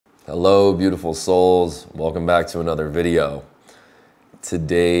Hello, beautiful souls. Welcome back to another video.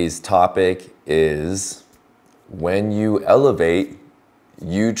 Today's topic is when you elevate,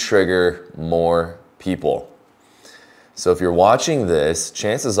 you trigger more people. So if you're watching this,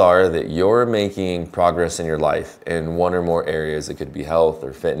 chances are that you're making progress in your life in one or more areas. It could be health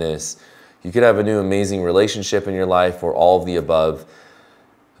or fitness. You could have a new amazing relationship in your life or all of the above.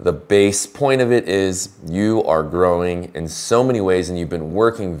 The base point of it is you are growing in so many ways and you've been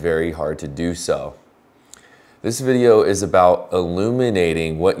working very hard to do so. This video is about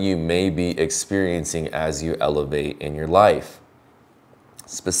illuminating what you may be experiencing as you elevate in your life.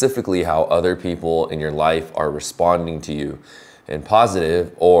 Specifically, how other people in your life are responding to you in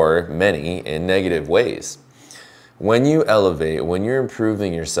positive or many in negative ways. When you elevate, when you're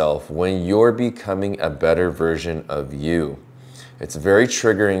improving yourself, when you're becoming a better version of you, it's very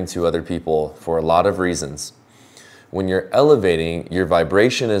triggering to other people for a lot of reasons. When you're elevating, your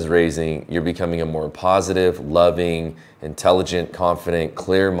vibration is raising, you're becoming a more positive, loving, intelligent, confident,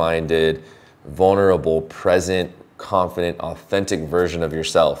 clear-minded, vulnerable, present, confident, authentic version of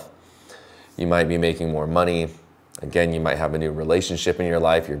yourself. You might be making more money. Again, you might have a new relationship in your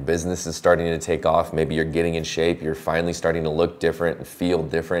life. Your business is starting to take off. Maybe you're getting in shape. You're finally starting to look different and feel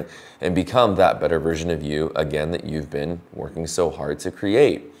different and become that better version of you, again, that you've been working so hard to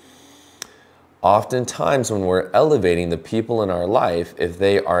create. Oftentimes when we're elevating the people in our life, if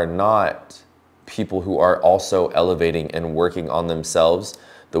they are not people who are also elevating and working on themselves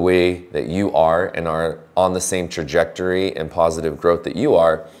the way that you are and are on the same trajectory and positive growth that you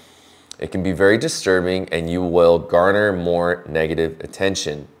are, it can be very disturbing and you will garner more negative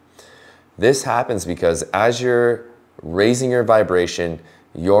attention. This happens because as you're raising your vibration,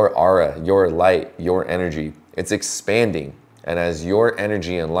 your aura, your light, your energy, it's expanding. And as your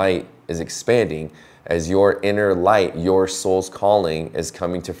energy and light is expanding, as your inner light, your soul's calling is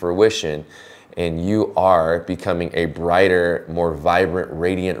coming to fruition, and you are becoming a brighter, more vibrant,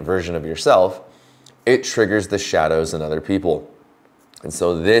 radiant version of yourself, it triggers the shadows in other people. And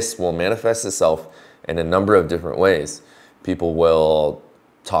so this will manifest itself in a number of different ways. People will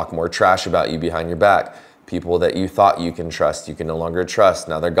talk more trash about you behind your back. People that you thought you can trust, you can no longer trust.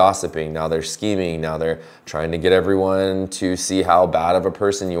 Now they're gossiping, now they're scheming, now they're trying to get everyone to see how bad of a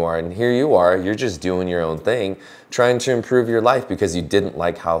person you are. And here you are, you're just doing your own thing, trying to improve your life because you didn't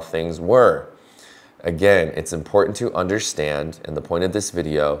like how things were. Again, it's important to understand, and the point of this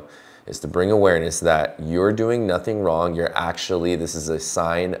video is to bring awareness that you're doing nothing wrong. This is a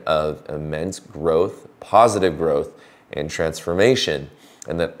sign of immense growth, positive growth, and transformation.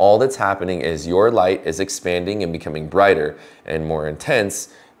 And that all that's happening is your light is expanding and becoming brighter and more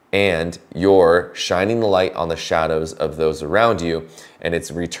intense, and you're shining the light on the shadows of those around you, and it's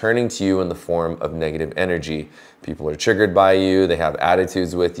returning to you in the form of negative energy. People are triggered by you, they have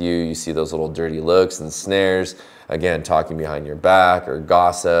attitudes with you, you see those little dirty looks and snares, again, talking behind your back or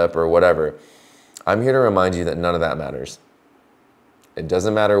gossip or whatever. I'm here to remind you that none of that matters. It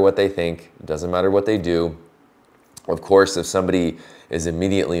doesn't matter what they think, it doesn't matter what they do. Of course, if somebody is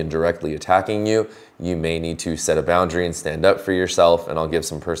immediately and directly attacking you, you may need to set a boundary and stand up for yourself, and I'll give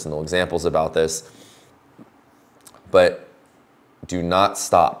some personal examples about this. But do not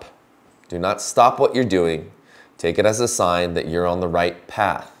stop. Do not stop what you're doing. Take it as a sign that you're on the right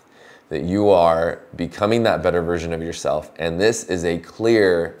path, that you are becoming that better version of yourself. And this is a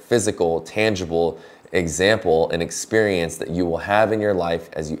clear, physical, tangible example and experience that you will have in your life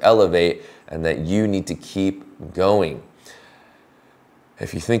as you elevate, and that you need to keep going.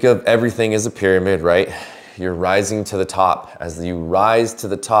 If you think of everything as a pyramid, right? You're rising to the top. As you rise to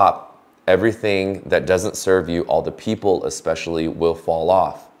the top, everything that doesn't serve you, all the people especially, will fall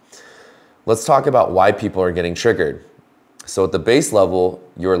off. Let's talk about why people are getting triggered. So at the base level,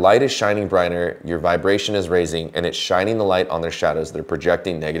 your light is shining brighter, your vibration is raising, and it's shining the light on their shadows. They're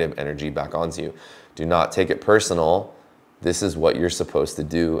projecting negative energy back onto you. Do not take it personal. This is what you're supposed to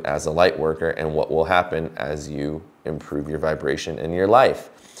do as a light worker and what will happen as you improve your vibration in your life.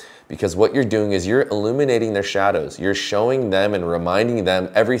 Because what you're doing is you're illuminating their shadows. You're showing them and reminding them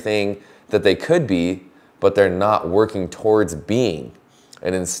everything that they could be, but they're not working towards being.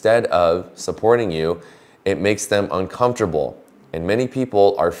 And instead of supporting you, it makes them uncomfortable. And many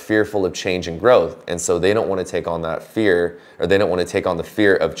people are fearful of change and growth. And so they don't want to take on that fear, or they don't want to take on the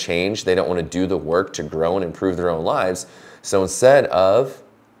fear of change. They don't want to do the work to grow and improve their own lives. So instead of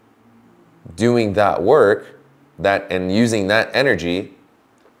doing that work and using that energy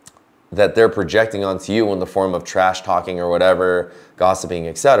that they're projecting onto you in the form of trash talking or whatever, gossiping,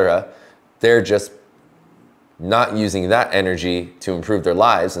 etc., they're just not using that energy to improve their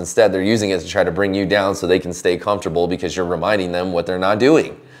lives. Instead, they're using it to try to bring you down so they can stay comfortable because you're reminding them what they're not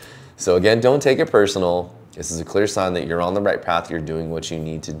doing. So again, don't take it personal. This is a clear sign that you're on the right path. You're doing what you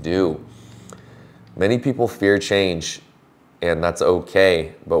need to do. Many people fear change, and that's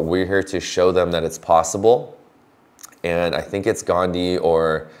okay, but we're here to show them that it's possible. And I think it's Gandhi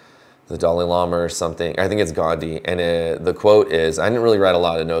or the Dalai Lama or something. I think it's Gandhi. And the quote is, I didn't really write a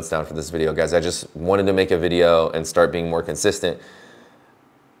lot of notes down for this video, guys. I just wanted to make a video and start being more consistent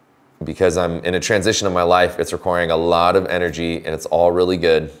because I'm in a transition of my life. It's requiring a lot of energy and it's all really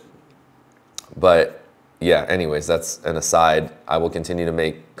good. But yeah, anyways, that's an aside. I will continue to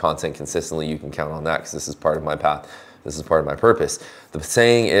make content consistently. You can count on that because this is part of my path. This is part of my purpose. The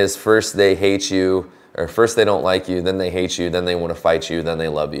saying is, first they hate you, or first they don't like you, then they hate you, then they want to fight you, then they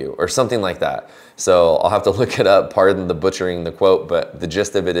love you, or something like that. So I'll have to look it up, pardon the butchering the quote, but the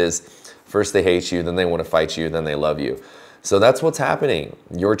gist of it is, first they hate you, then they want to fight you, then they love you. So that's what's happening.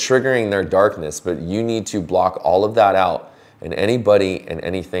 You're triggering their darkness, but you need to block all of that out, and anybody and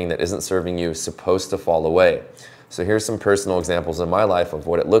anything that isn't serving you is supposed to fall away. So here's some personal examples in my life of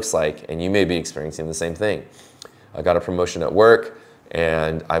what it looks like, and you may be experiencing the same thing. I got a promotion at work,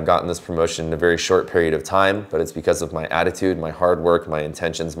 and I've gotten this promotion in a very short period of time, but it's because of my attitude, my hard work, my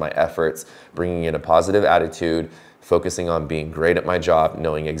intentions, my efforts, bringing in a positive attitude, focusing on being great at my job,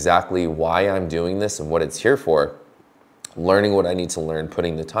 knowing exactly why I'm doing this and what it's here for, learning what I need to learn,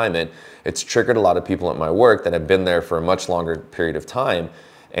 putting the time in. It's triggered a lot of people at my work that have been there for a much longer period of time.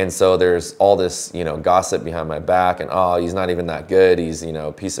 And so there's all this, gossip behind my back and, oh, he's not even that good. He's,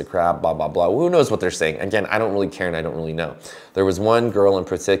 a piece of crap, blah, blah, blah. Who knows what they're saying? Again, I don't really care and I don't really know. There was one girl in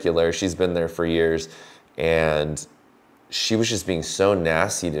particular, she's been there for years, and she was just being so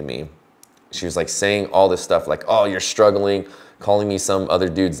nasty to me. She was like saying all this stuff like, oh, you're struggling, calling me some other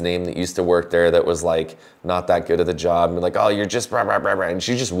dude's name that used to work there that was like not that good at the job. And like, oh, you're just blah, blah, blah, blah. And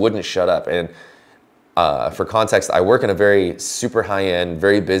she just wouldn't shut up. And for context, I work in a very super high-end,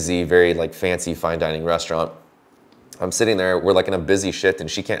 very busy, very like fancy fine dining restaurant. I'm sitting there, we're like in a busy shift,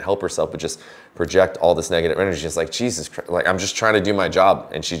 and she can't help herself but just project all this negative energy. It's like, Jesus Christ, like I'm just trying to do my job,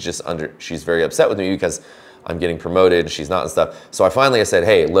 and she's very upset with me because I'm getting promoted, she's not and stuff. So I said,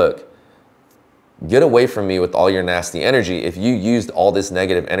 hey, look, get away from me with all your nasty energy. If you used all this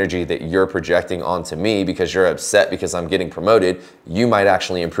negative energy that you're projecting onto me because you're upset because I'm getting promoted, you might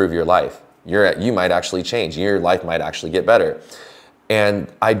actually improve your life. You might actually change. Your life might actually get better.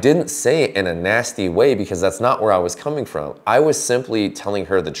 And I didn't say it in a nasty way because that's not where I was coming from. I was simply telling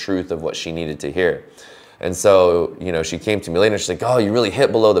her the truth of what she needed to hear. And so, she came to me later and she's like, oh, you really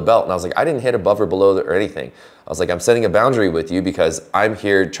hit below the belt. And I was like, I didn't hit above or below or anything. I was like, I'm setting a boundary with you because I'm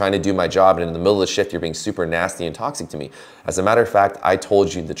here trying to do my job. And in the middle of the shift, you're being super nasty and toxic to me. As a matter of fact, I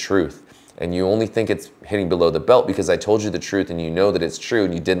told you the truth. And you only think it's hitting below the belt because I told you the truth and you know that it's true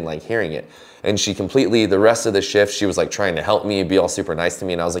and you didn't like hearing it. And she completely, the rest of the shift, she was like trying to help me, be all super nice to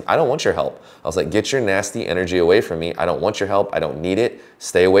me. And I was like, I don't want your help. I was like, get your nasty energy away from me. I don't want your help. I don't need it.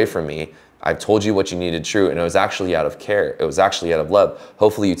 Stay away from me. I've told you what you needed true. And it was actually out of care. It was actually out of love.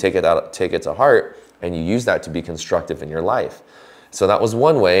 Hopefully you take it to heart and you use that to be constructive in your life. So that was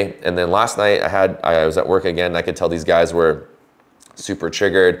one way. And then last night I was at work again. And I could tell these guys were super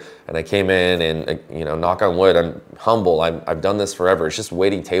triggered, and I came in and, knock on wood, I'm humble. I've done this forever. It's just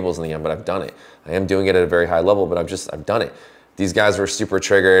waiting tables in the end, but I've done it. I am doing it at a very high level, but I've done it. These guys were super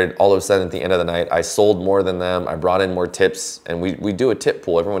triggered. All of a sudden at the end of the night, I sold more than them. I brought in more tips, and we do a tip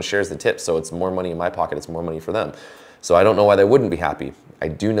pool. Everyone shares the tips. So it's more money in my pocket. It's more money for them. So I don't know why they wouldn't be happy. I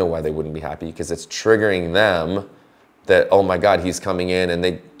do know why they wouldn't be happy because it's triggering them that, oh my God, he's coming in and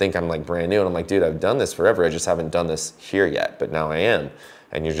they think I'm like brand new. And I'm like, dude, I've done this forever. I just haven't done this here yet, but now I am.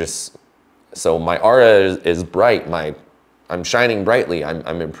 And so my aura is bright. I'm shining brightly.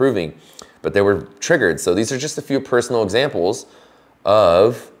 I'm improving, but they were triggered. So these are just a few personal examples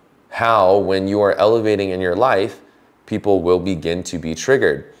of how when you are elevating in your life, people will begin to be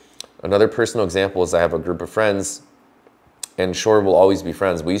triggered. Another personal example is I have a group of friends, and sure, we'll always be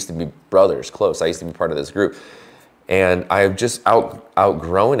friends. We used to be brothers, close. I used to be part of this group. And I've just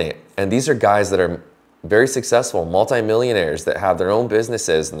outgrown it. And these are guys that are very successful, multimillionaires that have their own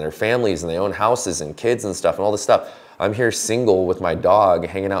businesses and their families and they own houses and kids and stuff and all this stuff. I'm here single with my dog,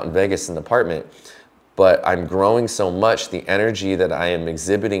 hanging out in Vegas in an apartment. But I'm growing so much, the energy that I am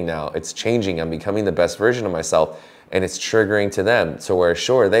exhibiting now, it's changing. I'm becoming the best version of myself, and it's triggering to them. So where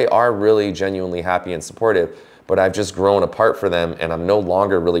sure, they are really genuinely happy and supportive, but I've just grown apart for them and I'm no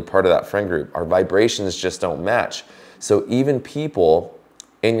longer really part of that friend group. Our vibrations just don't match. So even people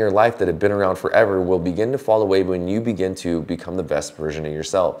in your life that have been around forever will begin to fall away when you begin to become the best version of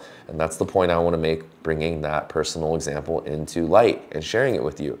yourself. And that's the point I want to make, bringing that personal example into light and sharing it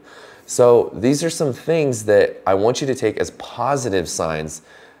with you. So these are some things that I want you to take as positive signs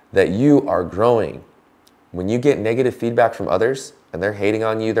that you are growing. When you get negative feedback from others and they're hating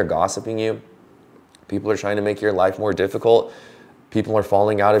on you, they're gossiping you, people are trying to make your life more difficult, people are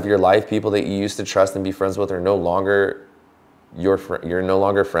falling out of your life, people that you used to trust and be friends with are no longer you're no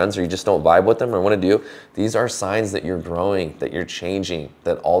longer friends, or you just don't vibe with them or want to do. These are signs that you're growing, that you're changing,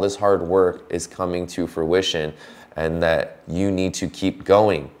 that all this hard work is coming to fruition, and that you need to keep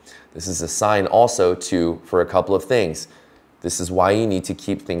going. This is a sign also for a couple of things. This is why you need to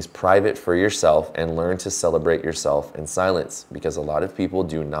keep things private for yourself and learn to celebrate yourself in silence, because a lot of people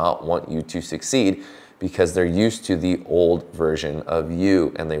do not want you to succeed because they're used to the old version of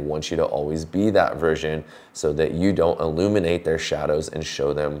you, and they want you to always be that version so that you don't illuminate their shadows and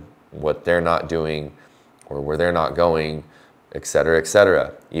show them what they're not doing or where they're not going, etc.,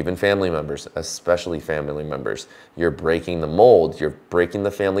 etc. Even family members, especially family members. You're breaking the mold, you're breaking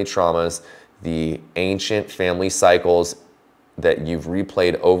the family traumas, the ancient family cycles that you've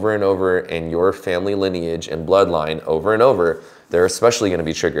replayed over and over in your family lineage and bloodline over and over. They're especially going to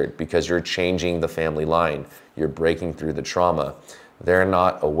be triggered because you're changing the family line. You're breaking through the trauma. They're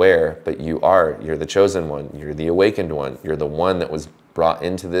not aware, but you are. You're the chosen one. You're the awakened one. You're the one that was brought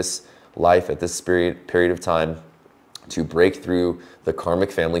into this life at this period of time to break through the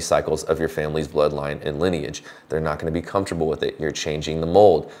karmic family cycles of your family's bloodline and lineage. They're not going to be comfortable with it. You're changing the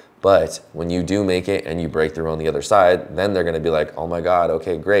mold. But when you do make it and you break through on the other side, then they're going to be like, oh my God,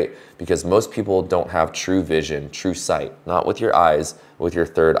 okay, great. Because most people don't have true vision, true sight, not with your eyes, with your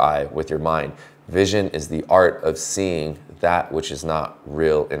third eye, with your mind. Vision is the art of seeing that which is not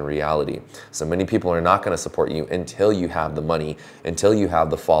real in reality. So many people are not going to support you until you have the money, until you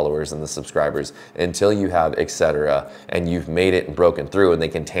have the followers and the subscribers, until you have etc. and you've made it and broken through, and they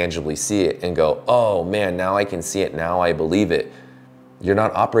can tangibly see it and go, oh man, now I can see it, now I believe it. You're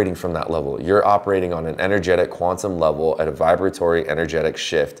not operating from that level. You're operating on an energetic quantum level at a vibratory energetic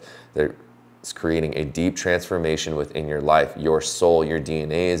shift that is creating a deep transformation within your life. Your soul, your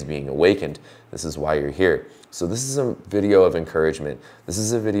DNA is being awakened. This is why you're here. So this is a video of encouragement. This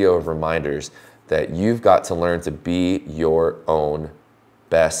is a video of reminders that you've got to learn to be your own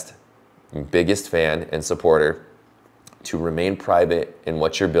best, biggest fan and supporter, to remain private in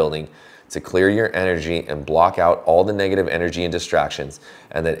what you're building, to clear your energy and block out all the negative energy and distractions.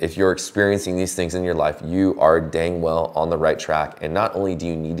 And that if you're experiencing these things in your life, you are dang well on the right track. And not only do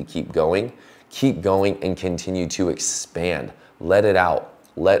you need to keep going and continue to expand. Let it out.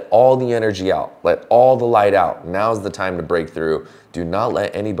 Let all the energy out. Let all the light out. Now's the time to break through. Do not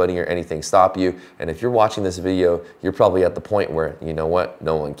let anybody or anything stop you. And if you're watching this video, you're probably at the point where, you know what,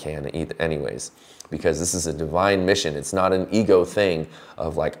 no one can anyways. Because this is a divine mission. It's not an ego thing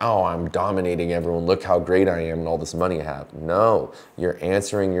of like, oh, I'm dominating everyone. Look how great I am and all this money I have. No, you're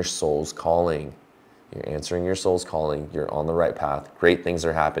answering your soul's calling. You're answering your soul's calling. You're on the right path. Great things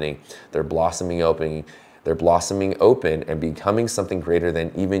are happening. They're blossoming open. They're blossoming open and becoming something greater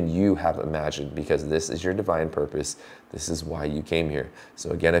than even you have imagined, because this is your divine purpose. This is why you came here. So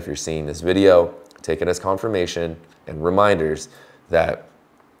again, if you're seeing this video, take it as confirmation and reminders that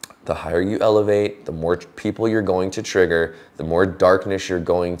the higher you elevate, the more people you're going to trigger, the more darkness you're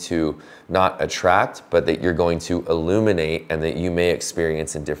going to not attract, but that you're going to illuminate, and that you may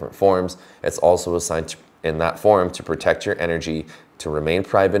experience in different forms. It's also a sign in that form to protect your energy, to remain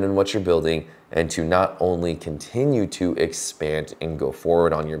private in what you're building, and to not only continue to expand and go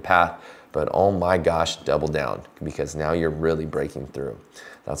forward on your path, but oh my gosh, double down, because now you're really breaking through.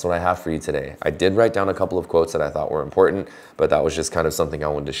 That's what I have for you today. I did write down a couple of quotes that I thought were important, but that was just kind of something I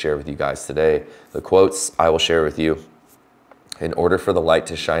wanted to share with you guys today. The quotes I will share with you. In order for the light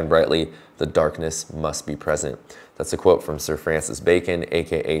to shine brightly, the darkness must be present. That's a quote from Sir Francis Bacon,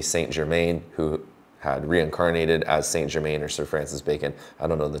 aka Saint Germain, who had reincarnated as Saint Germain or Sir Francis Bacon. I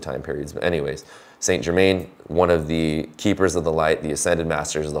don't know the time periods, but anyways, Saint Germain, one of the keepers of the light, the ascended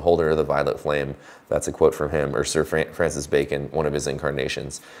masters, the holder of the violet flame. That's a quote from him, or Sir Francis Bacon, one of his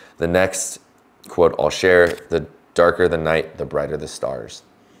incarnations. The next quote I'll share, the darker the night, the brighter the stars.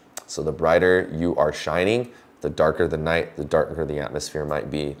 So the brighter you are shining, the darker the night, the darker the atmosphere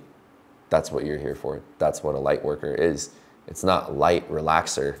might be. That's what you're here for. That's what a light worker is. It's not light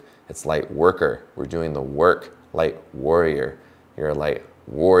relaxer, it's light worker. We're doing the work. Light warrior. You're a light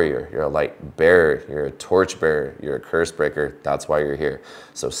warrior. You're a light bearer. You're a torch bearer. You're a curse breaker. That's why you're here.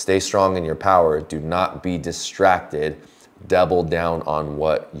 So stay strong in your power. Do not be distracted. Double down on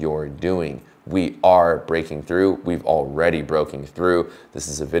what you're doing. We are breaking through. We've already broken through. This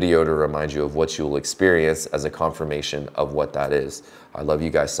is a video to remind you of what you'll experience as a confirmation of what that is. I love you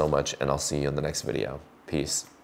guys so much, and I'll see you in the next video. Peace.